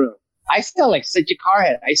headroom. I still like such a car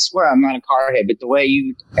head. I swear I'm not a car head, but the way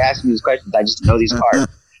you ask me these questions, I just know these cars.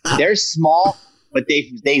 They're small, but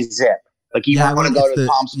they zip. Like you want to go to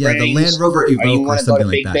Palm Springs. Yeah, the Land Rover Evoque or something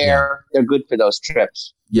like that. Bear, they're good for those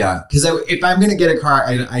trips. Yeah, because if I'm gonna get a car,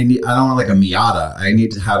 I don't want like a Miata. I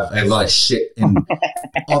need to have a lot of shit. And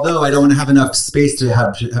although I don't want to have enough space to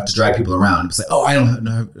have to drive people around, it's like, I don't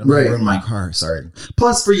have room in my car. Sorry.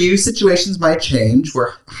 Plus, for you, situations might change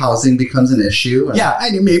where housing becomes an issue. Yeah,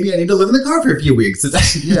 maybe I need to live in the car for a few weeks.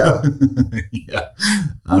 Yeah.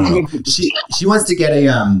 I don't know. She wants to get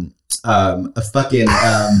a fucking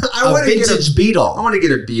a vintage Beetle. I want to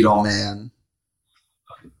get a Beetle, man.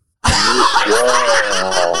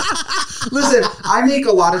 Listen, I make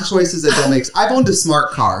a lot of choices that don't make sense. I've owned a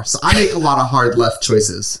smart car, so I make a lot of hard left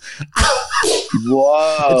choices.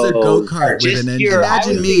 Whoa. It's a go-kart with an engine.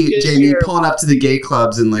 Imagine me, Jamie, pulling up to the gay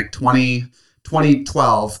clubs in like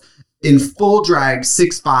 2012 in full drag,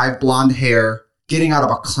 6'5", blonde hair, getting out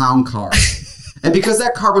of a clown car. And because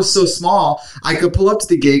that car was so small, I could pull up to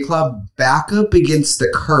the gay club, back up against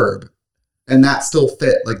the curb, and that still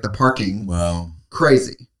fit, like the parking. Wow.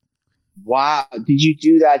 Crazy. Wow. Did you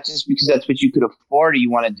do that just because that's what you could afford, or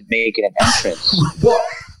you wanted to make it an entrance? Well,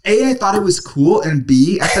 A, I thought it was cool, and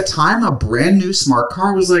B, at the time, a brand new smart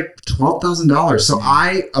car was like $12,000. So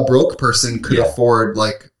I, a broke person, could afford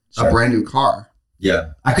like a brand new car.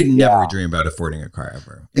 Yeah. I could never dream about affording a car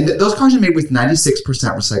ever. And those cars are made with 96%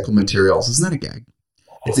 recycled materials. Isn't that a gag?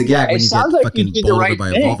 It's a gag when you get fucking bowled over by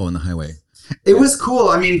a Volvo on the highway. It was cool.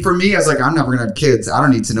 I mean, for me, I was like, I'm never going to have kids. I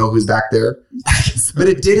don't need to know who's back there. But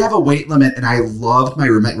it did have a weight limit, and I loved my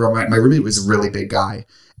roommate. My roommate was a really big guy,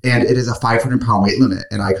 and it is a 500-pound weight limit,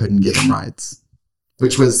 and I couldn't give him rides,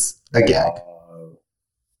 which was a gag.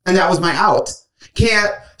 And that was my out.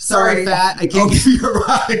 Sorry, fat. I can't give you a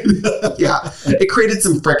ride. Yeah. It created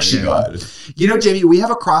some friction. Oh, you know, Jamie, we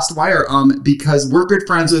have a crossed wire because we're good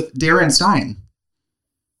friends with Darren Stein.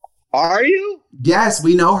 Are you? Yes,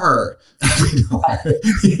 we know her.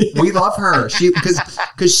 We love her.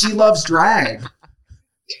 Because she loves drag.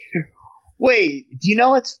 Wait, do you know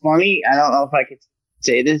what's funny? I don't know if I could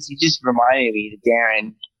say this. You just reminded me that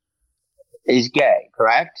Darren is gay,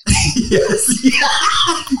 correct? Yes.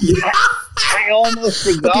 Yeah. I almost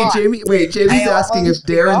forgot. Okay, Jamie's asking if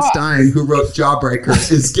Darren Stein, who wrote Jawbreaker,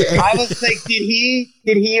 is gay. I was like, did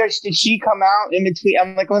he or did she come out in between?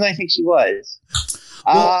 I'm like, well, I think she was.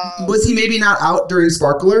 Well, was he maybe not out during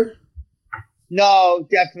Sparkler? No,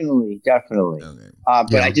 definitely. Okay.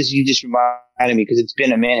 But you just reminded me because it's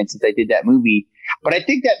been a minute since I did that movie. But I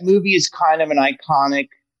think that movie is kind of an iconic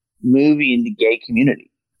movie in the gay community.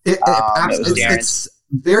 It's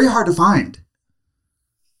very hard to find.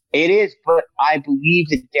 It is, but I believe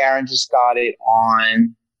that Darren just got it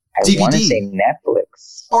on, I want to say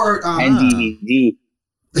Netflix and DVD.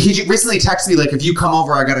 He recently texted me like, if you come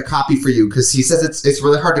over, I got a copy for you, because he says it's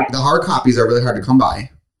really hard the hard copies are really hard to come by.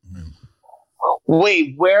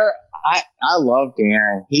 Wait, where? I love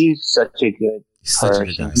Darren. He's such a good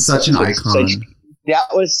person. Such an icon. That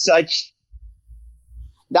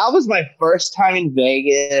was my first time in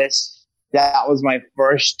Vegas. That was my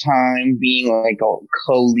first time being like a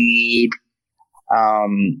co-lead.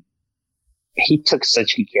 He took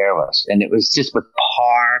such good care of us, and it was just with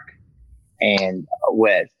Park and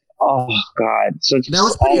with God. So that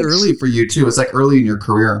was pretty early for you too. It was like early in your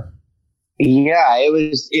career. Yeah, it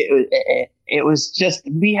was just,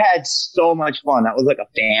 we had so much fun. That was like a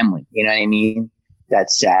family. You know what I mean? That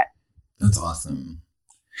set. That's awesome.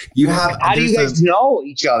 How do you guys know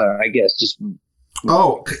each other? I guess just.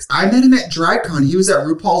 I met him at DragCon. He was at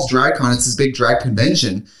RuPaul's DragCon. It's this big drag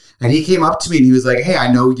convention. And he came up to me and he was like, hey,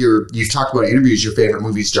 I know you've talked about interviews, your favorite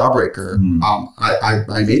movie's Jawbreaker.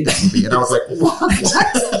 I made that movie. And I was like,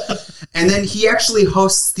 what? And then he actually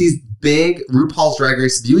hosts these big RuPaul's Drag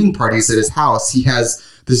Race viewing parties at his house. He has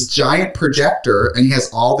this giant projector and he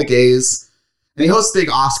has all the gays. And he hosts big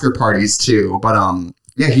Oscar parties too. But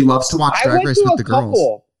yeah, he loves to watch Drag Race with the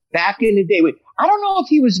girls. Back in the day. I don't know if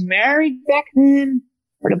he was married back then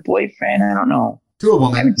or the boyfriend. I don't know. To a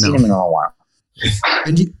woman. I haven't seen him in a while.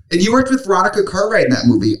 And you worked with Veronica Cartwright in that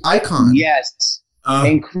movie, Icon. Yes.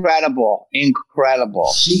 Incredible.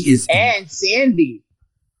 She is. And Sandy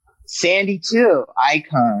too.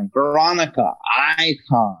 Icon. Veronica.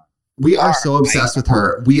 Icon. We are so obsessed with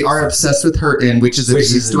her. We are obsessed with her in Witches of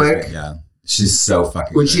Eastwick. Yeah. She's so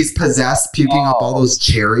fucking when good. She's possessed, puking up all those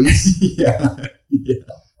cherries. Yeah.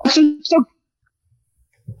 So,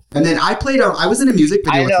 and then I was in a music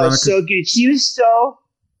video with Veronica. So good. She was so.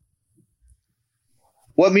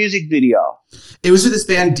 What music video? It was with this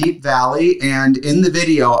band Deep Valley, and in the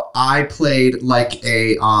video, I played like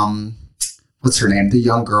a what's her name? The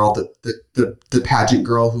young girl, the pageant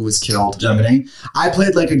girl who was killed. JonBenet? I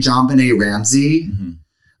played like a JonBenet Ramsey,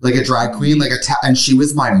 like a drag queen, like and she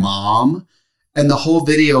was my mom. And the whole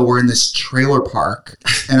video, we're in this trailer park,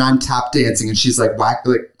 and I'm tap dancing, and she's like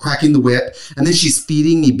cracking the whip, and then she's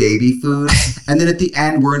feeding me baby food, and then at the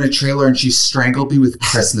end, we're in a trailer, and she strangled me with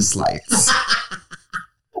Christmas lights.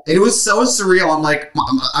 It was so surreal. I'm like,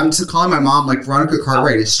 I'm calling my mom, like, Veronica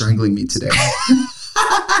Cartwright is strangling me today.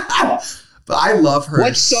 But I love her.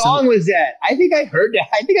 What song was that? I think I heard that.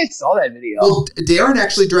 I think I saw that video. Well, Darren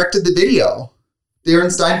actually directed the video.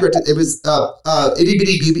 Darren Stein directed. It was Itty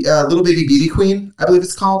Bitty Baby, Little Baby Beauty Queen, I believe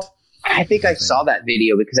it's called. I think I saw that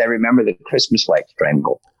video because I remember the Christmas light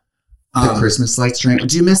strangle. The Christmas light strangle.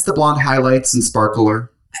 Do you miss the blonde highlights and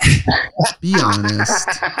Sparkler? Be honest.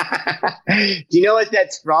 Do you know what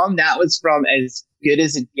that's from? That was from As Good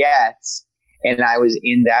as It Gets. And I was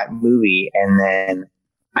in that movie, and then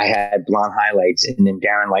I had blonde highlights, and then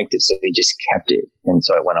Darren liked it, so he just kept it. And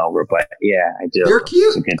so it went over. But yeah, I do. You're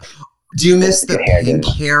cute. Do you miss the pink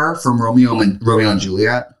hair from Romeo and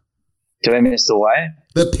Juliet? Do I miss the what?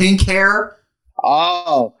 The pink hair?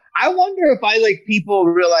 Oh, I wonder if people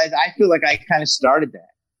realize I feel like I kind of started that.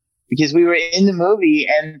 Because we were in the movie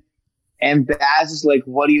and Baz is like,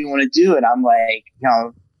 what do you want to do? And I'm like,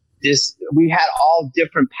 we had all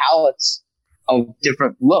different palettes of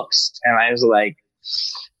different looks. And I was like,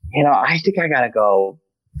 I think I got to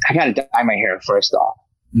dye my hair first off.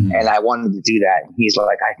 Mm-hmm. And I wanted to do that. And he's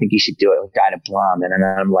like, I think you should do it with dyed blonde. And then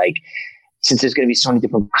I'm like, since there's going to be so many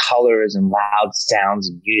different colors and loud sounds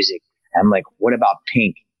and music, I'm like, what about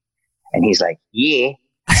pink? And he's like, yeah.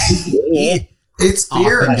 It's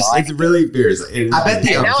fierce. It's really fierce. I bet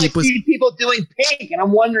the upkeep was people doing pink, and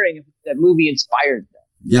I'm wondering if that movie inspired them.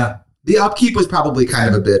 Yeah, the upkeep was probably kind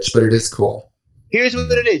of a bitch, but it is cool. Here's what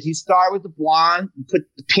it is: you start with the blonde, you put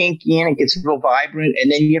the pink in, it gets real vibrant,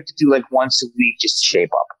 and then you have to do like once a week just to shape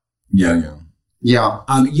up. Yeah.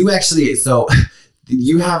 You actually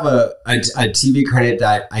you have a TV credit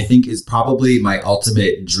that I think is probably my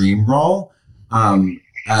ultimate dream role.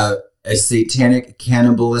 A satanic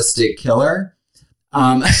cannibalistic killer.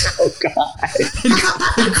 Oh God!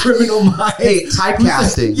 in Criminal Minds. Hey,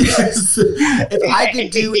 typecasting. Yes. If I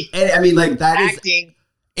could do, and I mean, like that Acting.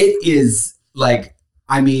 it is like,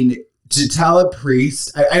 I mean, to tell a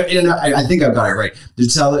priest, I think I've got it right.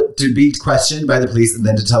 To be questioned by the police, and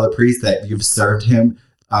then to tell a priest that you've served him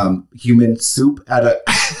human soup at a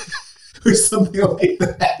or something like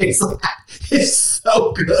that. It's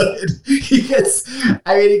so good. He gets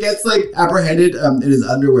like apprehended in his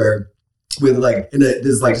underwear with like in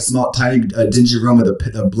this like small tiny dingy room with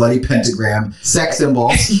a bloody pentagram, Sex symbol.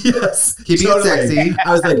 Yes, Keeping it sexy.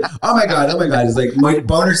 I was like, oh my god, it's like my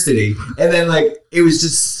Boner City, and then like it was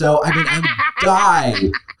just so. I mean, I would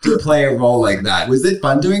die to play a role like that. Was it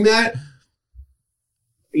fun doing that?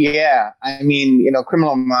 Yeah, I mean, you know,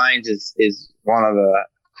 Criminal Minds is one of the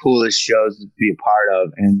coolest shows to be a part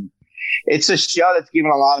of, and it's a show that's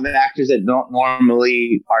given a lot of actors that don't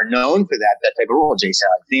normally are known for that type of role. Jason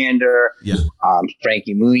Alexander,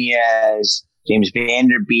 Frankie Muniz, James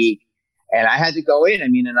Vanderbeek, and I had to go in. I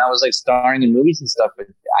mean, and I was like starring in movies and stuff, but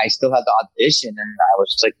I still had the audition, and I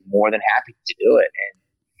was like more than happy to do it.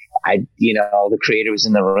 And the creator was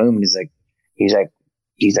in the room, and he's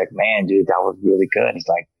like, man, dude, that was really good. He's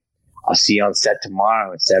like, I'll see you on set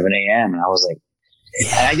tomorrow at 7 a.m. And I was like,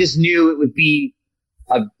 and I just knew it would be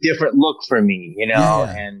a different look for me, you know,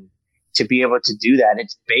 and to be able to do that,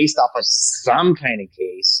 it's based off of some kind of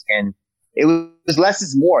case. And it was less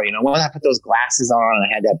is more, you know, when I put those glasses on and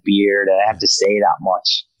I had that beard, I have to say that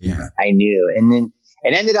much. Yeah. I knew. And then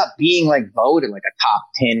it ended up being like voted like a top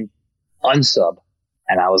 10 unsub.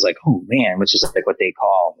 And I was like, oh man, which is like what they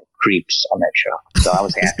call creeps on that show. So I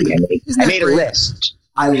was happy. I made a list.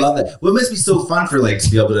 I love it. Well, it must be so fun for like to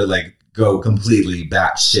be able to like go completely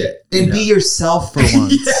batshit and be yourself for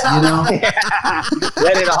once, you know? Yeah.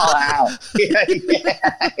 Let it all out.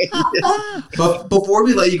 But before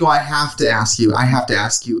we let you go, I have to ask you,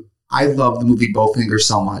 I love the movie Bowfinger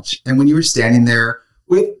so much. And when you were standing there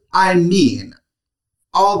with, I mean,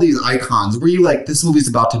 all these icons, were you like, this movie's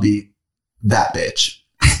about to be that bitch?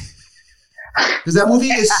 Because that movie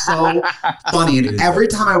is so funny. And every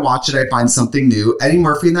time I watch it, I find something new. Eddie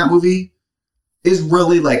Murphy in that movie is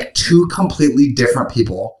really like two completely different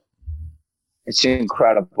people. It's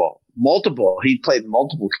incredible. He played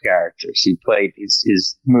multiple characters. He played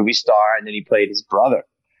his movie star, and then he played his brother.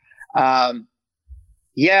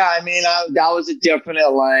 Yeah, I mean, that was a definite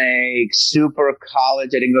like super college.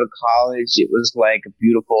 I didn't go to college. It was like a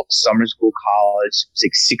beautiful summer school college. It was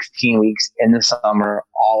like 16 weeks in the summer,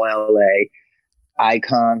 all LA.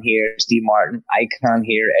 Icon here, Steve Martin. Icon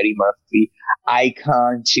here, Eddie Murphy.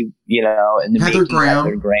 Icon to, you know, in the Heather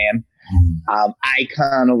Graham.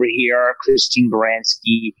 Icon over here, Christine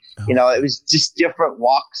Baranski. You know, it was just different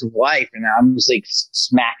walks of life. And I was like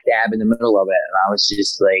smack dab in the middle of it. And I was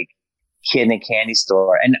just like kid in a candy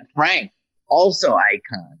store. And Frank, also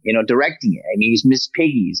Icon, you know, directing it. I mean, he's Miss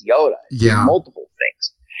Piggy's Yoda. Multiple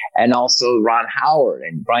things. And also Ron Howard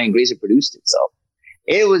and Brian Grazer produced it. So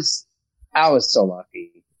I was so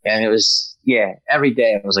lucky. And it was, every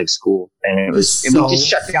day it was like school. And it was we just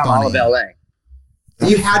shut down all of LA.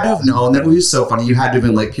 You had to have known that movie was so funny. You had to have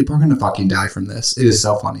been like, people are going to fucking die from this. It is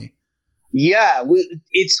so funny. Yeah,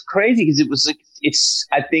 it's crazy because it was like,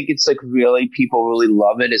 I think it's like really, people really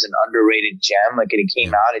love it as an underrated gem. Like it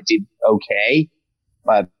came out, it did okay,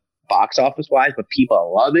 box office wise, but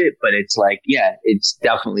people love it. But it's like, it's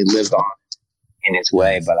definitely lived on in its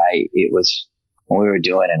way. But it was, when we were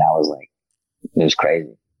doing it, I was like, it was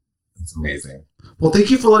crazy. It's amazing. Well, thank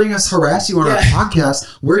you for letting us harass you on our podcast.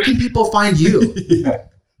 Where can people find you?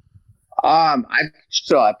 I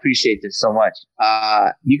appreciate this so much.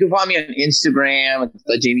 You can find me on Instagram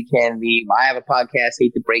at Jamie Kennedy. I have a podcast,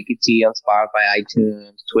 Hate to Break It to You, on Spotify,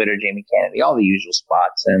 iTunes, Twitter, Jamie Kennedy, all the usual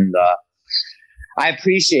spots. And I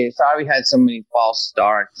appreciate it. Sorry we had so many false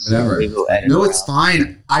starts. Whatever. No, it's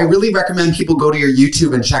fine. I really recommend people go to your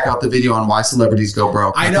YouTube and check out the video on Why Celebrities Go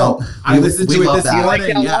Broke. I know. I listened to it this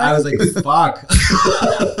morning. I was like, fuck.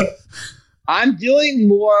 I'm doing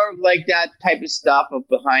more like that type of stuff of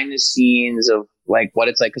behind the scenes of like what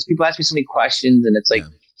it's like. Because people ask me so many questions and it's like,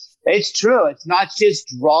 it's true. It's not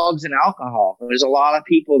just drugs and alcohol. There's a lot of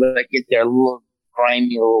people that get their little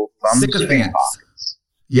grimy little thumbs in their pockets.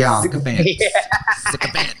 Yeah. Sycophants.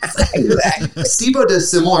 Exactly. Steve-O does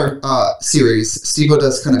similar series. Steve-O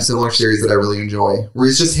does kind of similar series that I really enjoy, where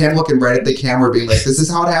it's just him looking right at the camera being like, this is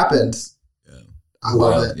how it happened. Yeah. I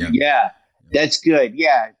love it. Yeah, that's good.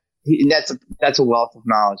 Yeah. That's a wealth of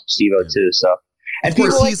knowledge, Steve-O, too. So, and of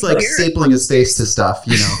course, he's like stapling his face to stuff,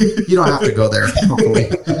 you know. You don't have to go there, hopefully.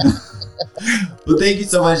 Well, thank you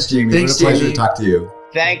so much, Jamie. Thanks, what a pleasure Jamie. to talk to you.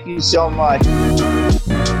 Thank you so much.